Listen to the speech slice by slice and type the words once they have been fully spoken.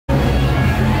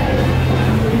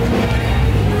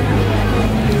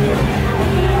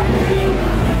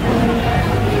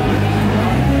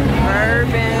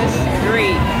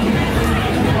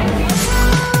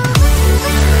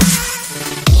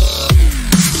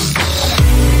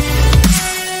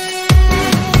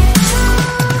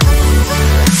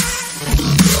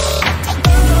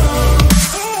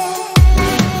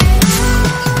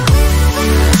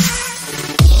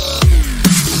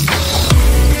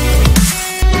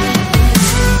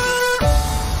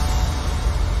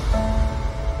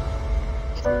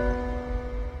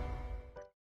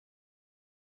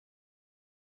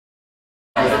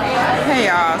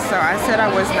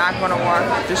not gonna walk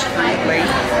the street late,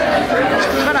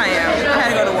 but I am. I had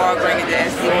to go to Walgreens and get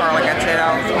the SD card like I said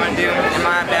I was going to do, and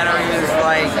my battery was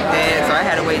like dead, so I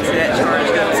had to wait till that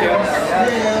charged up too.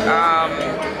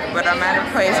 But I'm at a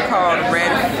place called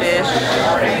Redfish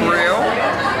Grill,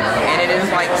 and it is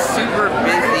like super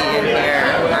busy in here.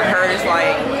 I heard it's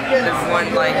like the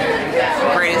one like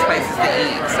greatest places to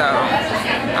eat, so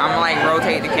I'm like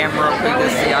rotate the camera real quick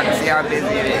just so y'all can see how busy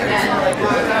it is.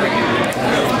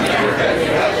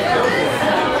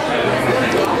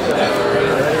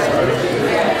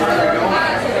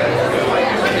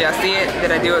 Y'all see it?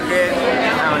 Did I do it good?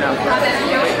 I don't know. But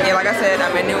yeah, like I said,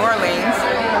 I'm in New Orleans.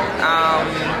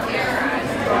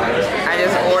 I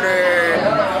just ordered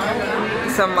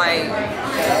some like,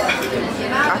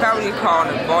 I forgot what you call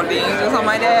them, baldines or something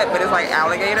like that, but it's like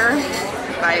alligator,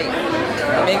 like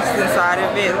mixed inside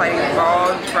of it. It's like these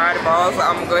balls, fried balls. So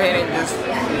I'm gonna go ahead and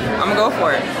I'm gonna go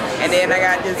for it. And then I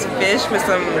got this fish with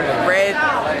some red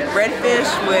fish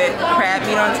with crab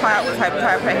meat on top with type of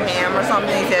ham or something.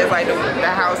 He says like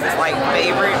the house is like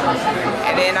favorite.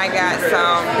 And then I got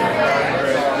some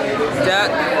duck,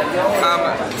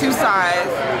 two sides,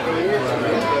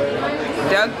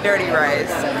 duck dirty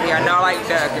rice. Y'all know I like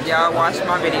duck. If y'all watch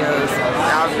my videos,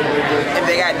 if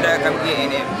they got duck, I'm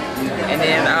getting it. And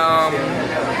then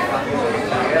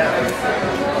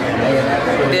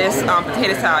this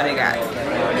potato salad they got.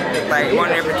 Like one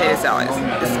of their potato salads.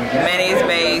 It's mayonnaise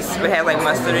based, but has like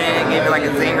mustard in it, gave it like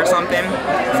a zing or something.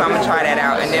 So I'm gonna try that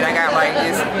out. And then I got like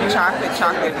this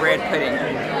chocolate bread pudding.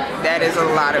 That is a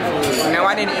lot of food. No,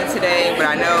 I didn't eat today, but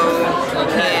I know you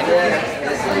can't.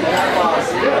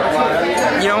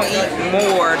 You don't eat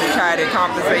more to try to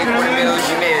compensate for the meals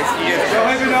you miss. You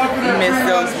miss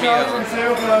those meals.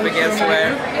 But guess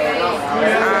what?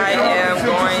 I am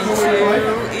going to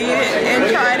eat it and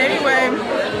try it anyway.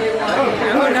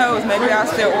 And who knows, maybe I'll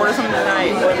still order something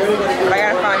tonight. But I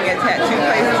gotta find me a tattoo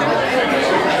place.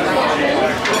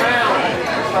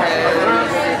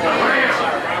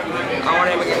 I want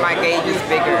to get my gauges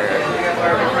bigger.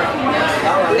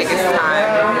 I think it's time.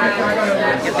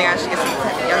 You think I should get some,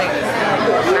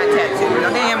 not tattoos.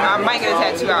 I might get a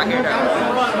tattoo out here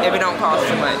though, if it don't cost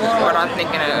too much. What I'm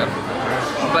thinking of.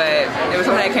 But there was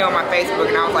something that came on my Facebook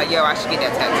and I was like, yo, I should get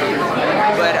that tattoo.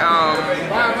 But I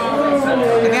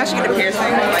think I should get a piercing,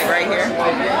 like right here.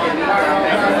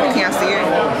 Can't see it.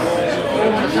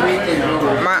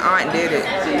 My aunt did it.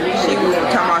 She was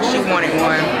talking about she wanted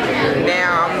one.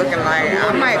 Now I'm looking like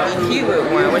I might be cute with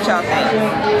one. What y'all think?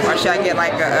 Or should I get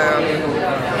like a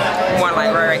one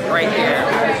like right here,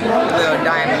 a little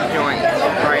diamond joint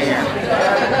right here.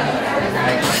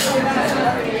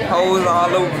 Holes all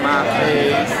over my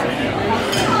face.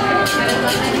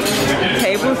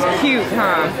 Table's cute,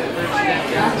 huh?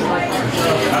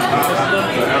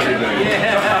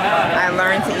 I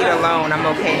learned to eat alone. I'm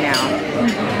okay now.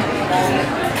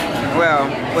 Well,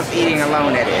 was eating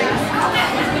alone, that is.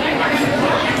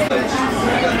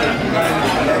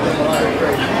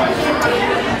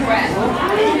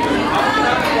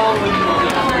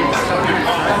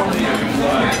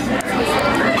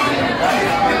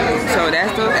 So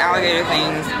that's those alligator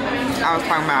things I was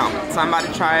talking about. So I'm about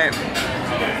to try it.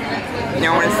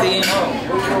 Y'all want to see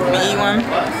me eat one?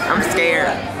 I'm scared.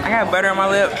 I got butter on my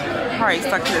lip. Probably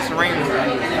stuck to this ring.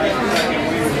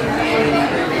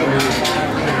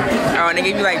 Oh, and they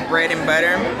give you like bread and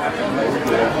butter.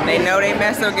 They know they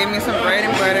messed up. Give me some bread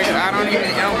and butter because I don't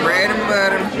even know bread and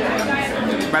butter.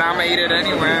 But I'm gonna eat it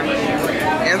anyway.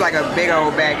 It's like a big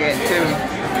old baguette too.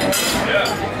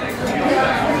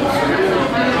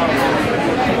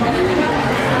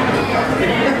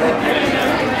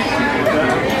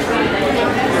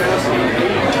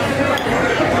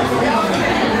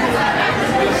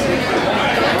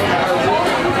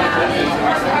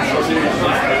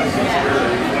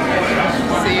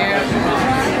 See it?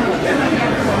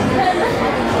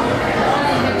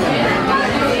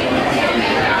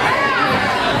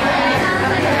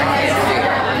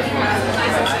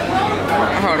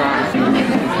 Hold on.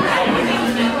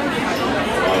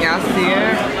 Y'all see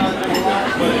it?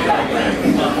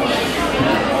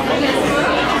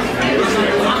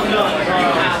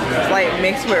 It's like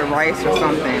mixed with rice or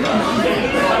something.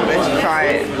 Let's try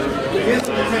it.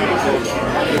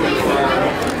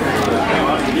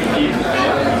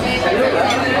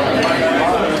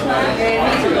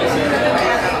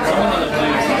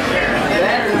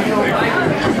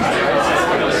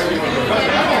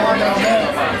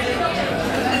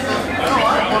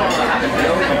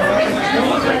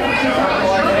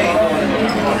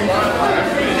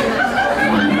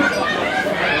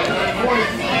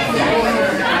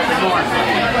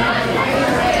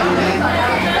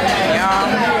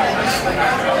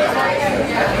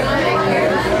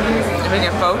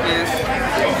 focus.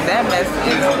 That mess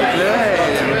is good.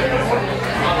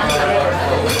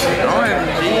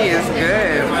 OMG, it's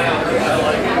good.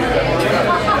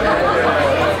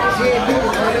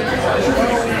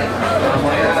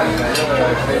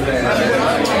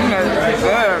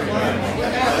 Good.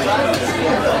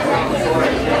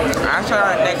 I'll try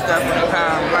out next stuff when it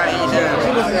comes. Why you do?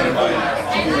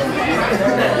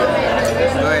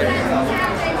 Good.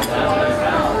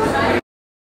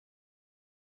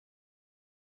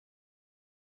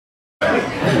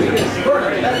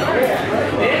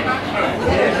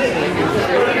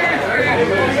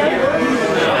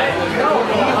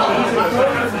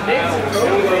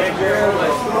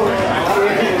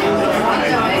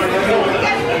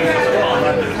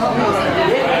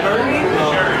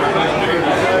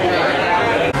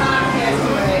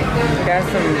 Got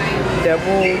some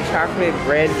double chocolate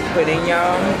bread pudding,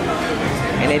 y'all,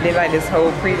 and they did like this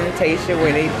whole presentation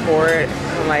where they pour it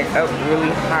from like up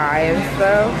really high and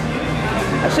stuff.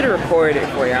 I should have recorded it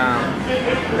for y'all,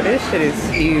 but this shit is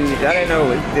huge. I didn't know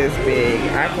it was this big.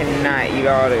 I cannot eat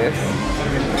all this,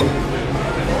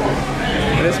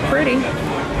 but it's pretty.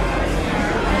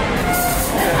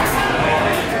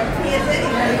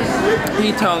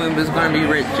 He told me it was gonna be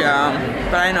rich, y'all,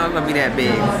 but I didn't know it was gonna be that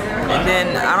big. And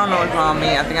then, I don't know what's wrong with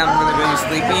me. I think I'm really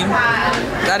sleepy.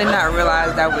 I did not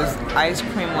realize that was ice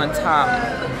cream on top.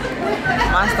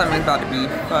 My stomach's about to be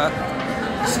fucked.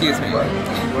 Excuse me.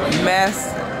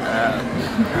 Mess up.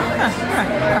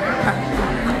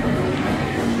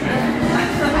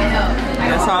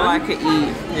 That's all I could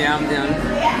eat. Yeah, I'm done.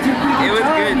 It was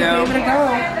good though. Give it a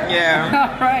go.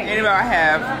 Yeah. All right. Ain't about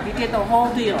half. You get the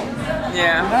whole deal.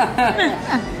 Yeah.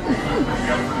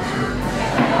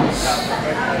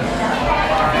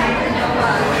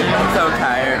 I'm so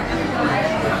tired.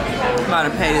 I'm about to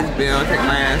pay this bill, take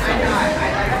my ass home.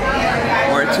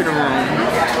 Or to the room.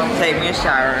 Take me a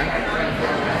shower.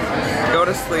 Go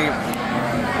to sleep.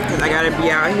 Cause I gotta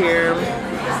be out here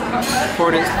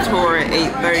for this tour at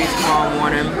 8:30 tomorrow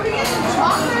morning.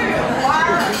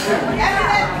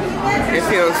 It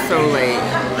feels so late,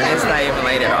 but it's not even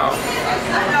late at all.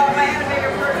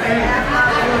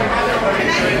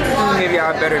 I'll give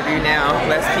y'all a better view now,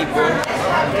 less people.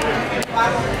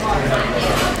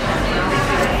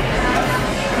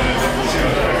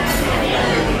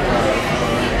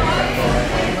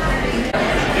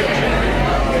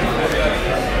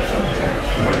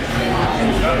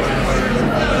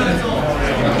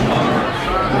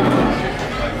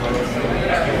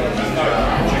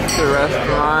 The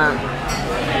restaurant.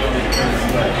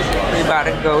 We about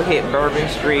to go hit Bourbon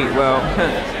Street. Well,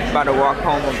 about to walk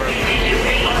home on Bourbon.